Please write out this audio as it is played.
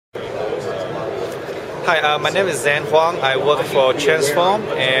Hi, my name is Zan Huang. I work for Transphorm,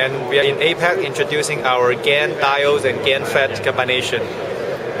 and we are in APEC introducing our GaN diodes and GaN FET combination.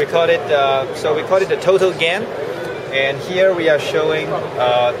 We call it the total GaN, and here we are showing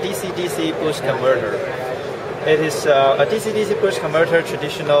a DC-DC boost converter. It is a DC-DC boost converter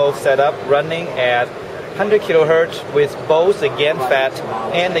traditional setup running at 100 kHz with both the GaN FET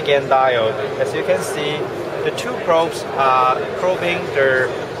and the GaN diode. As you can see, the two probes are probing the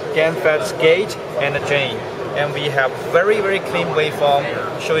GaN FET's gate and the drain, and we have very clean waveform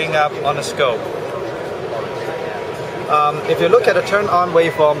showing up on the scope. If you look at the turn on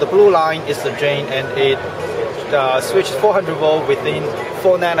waveform, the blue line is the drain, and it switched 400 volt within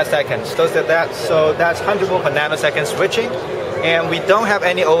 4 nanoseconds. So that's 100 volt per nanosecond switching, and we don't have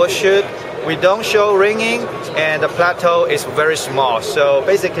any overshoot. We don't show ringing, and the plateau is very small. So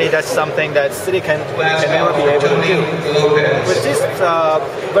basically, that's something that silicon can never be able to do. With this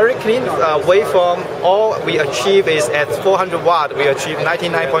very clean waveform, all we achieve is at 400 watt, we achieve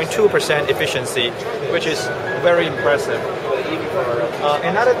 99.2% efficiency, which is very impressive.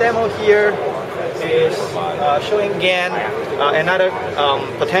 Another demo here is showing GaN, another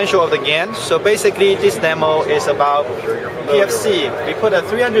potential of the GaN. So basically, this demo is about PFC. We put a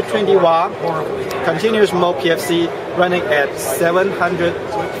 320 watt continuous mode PFC running at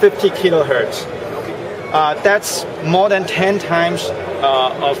 750 kilohertz. That's more than 10 times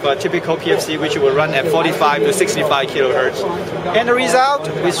of a typical PFC, which will run at 45 to 65 kilohertz. And the result,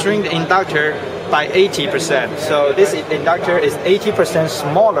 we shrink the inductor by 80%. So this inductor is 80%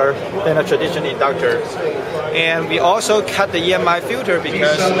 smaller than a traditional inductor. And we also cut the EMI filter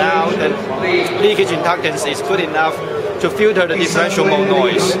because now the leakage inductance is good enough to filter the differential mode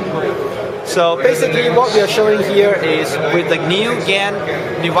noise. So basically what we are showing here is with the new GaN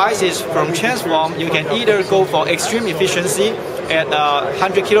devices from Transphorm, you can either go for extreme efficiency at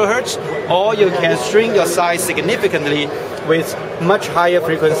 100 kilohertz, or you can shrink your size significantly with much higher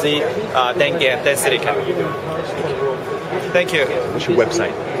frequency than GaN, than silicon. Thank you. What's your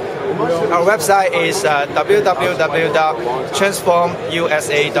website? Our website is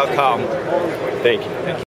www.transphormusa.com. Thank you.